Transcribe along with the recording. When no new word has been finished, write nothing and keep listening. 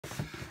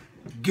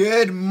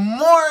Good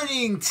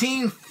morning,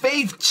 Team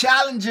Faith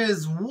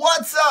Challengers.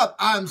 What's up?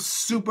 I'm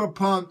super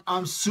pumped.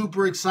 I'm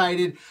super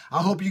excited.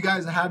 I hope you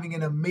guys are having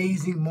an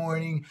amazing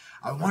morning.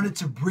 I wanted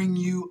to bring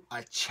you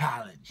a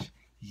challenge.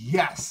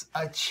 Yes,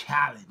 a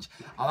challenge.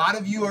 A lot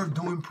of you are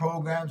doing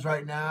programs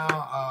right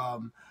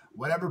now.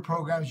 Whatever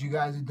programs you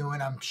guys are doing,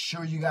 I'm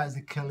sure you guys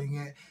are killing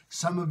it.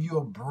 Some of you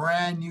are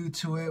brand new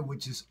to it,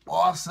 which is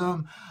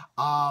awesome.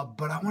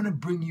 But I want to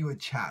bring you a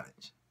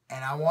challenge.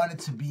 And I want it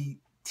to be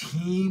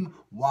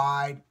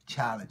team-wide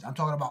challenge. I'm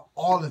talking about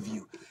all of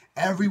you,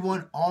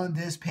 everyone on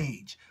this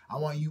page. I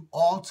want you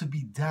all to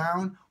be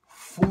down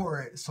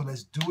for it. So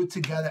let's do it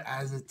together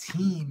as a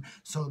team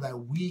so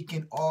that we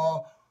can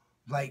all,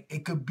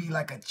 it could be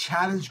like a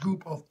challenge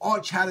group of all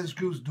challenge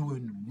groups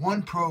doing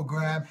one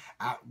program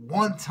at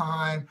one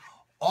time,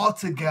 all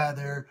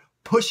together,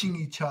 pushing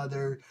each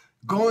other,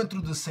 going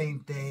through the same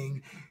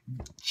thing,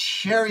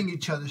 sharing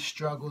each other's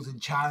struggles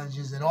and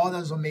challenges and all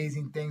those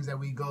amazing things that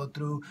we go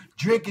through,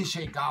 drinking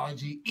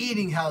Shakeology,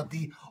 eating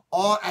healthy,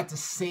 all at the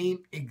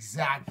same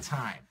exact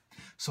time.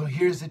 So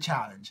here's the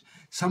challenge.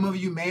 Some of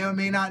you may or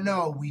may not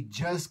know, we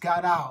just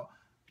got out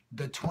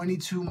the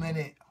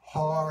 22-minute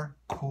Hard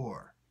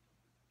Corp.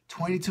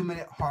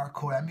 22-minute Hard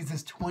Corp. That means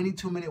it's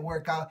 22-minute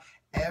workout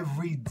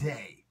every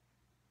day.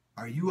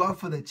 Are you up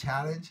for the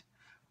challenge?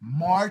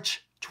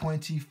 March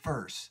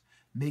 21st.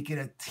 Make it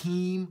a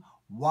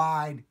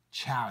team-wide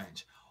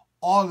challenge.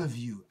 All of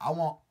you. I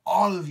want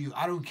all of you.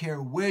 I don't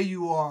care where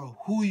you are,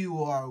 who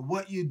you are,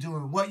 what you're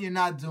doing, what you're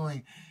not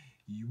doing.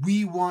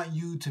 We want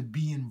you to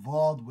be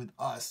involved with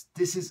us.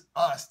 This is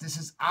us. This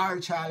is our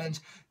challenge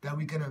that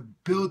we're gonna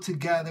build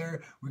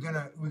together. We're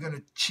gonna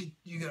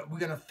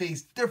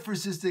face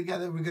differences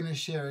together. We're gonna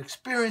share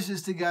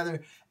experiences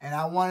together, and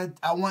I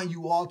want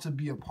you all to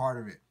be a part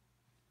of it.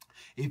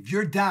 If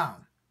you're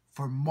down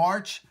for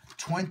March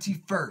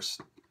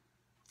 21st,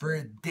 for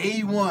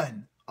day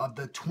one of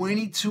the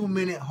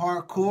 22-minute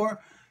Hard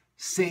Corp,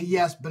 say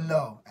yes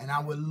below. And I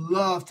would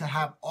love to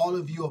have all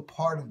of you a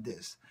part of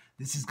this.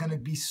 This is going to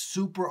be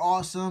super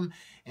awesome.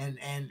 And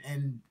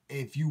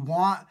if you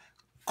want,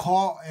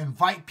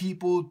 invite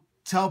people,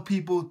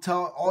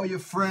 tell all your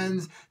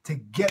friends to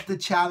get the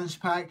challenge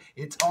pack.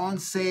 It's on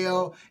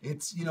sale.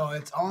 It's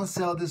on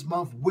sale this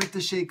month with the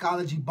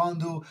Shakeology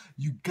bundle.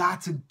 You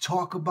got to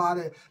talk about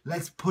it.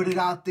 Let's put it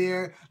out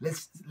there.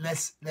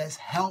 Let's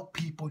help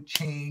people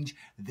change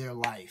their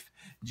life.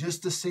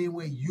 Just the same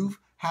way you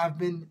have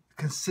been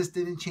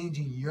consistent in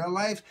changing your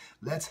life,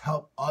 let's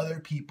help other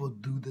people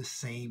do the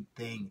same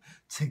thing.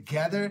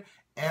 Together,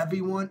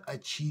 everyone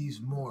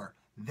achieves more.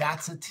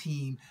 That's a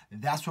team.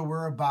 That's what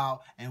we're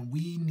about, and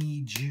we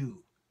need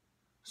you.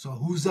 So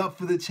who's up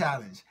for the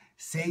challenge?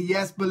 Say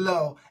yes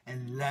below,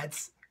 and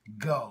let's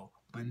go.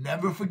 But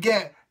never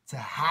forget to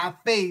have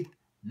faith,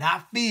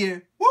 not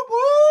fear. Whoop,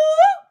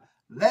 whoop.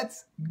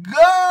 Let's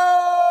go!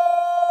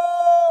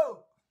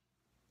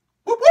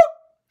 Whoop,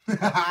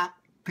 whoop.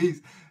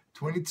 Peace.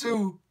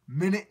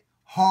 22-minute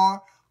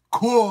Hard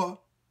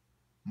Corp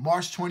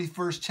March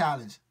 21st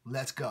challenge.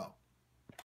 Let's go.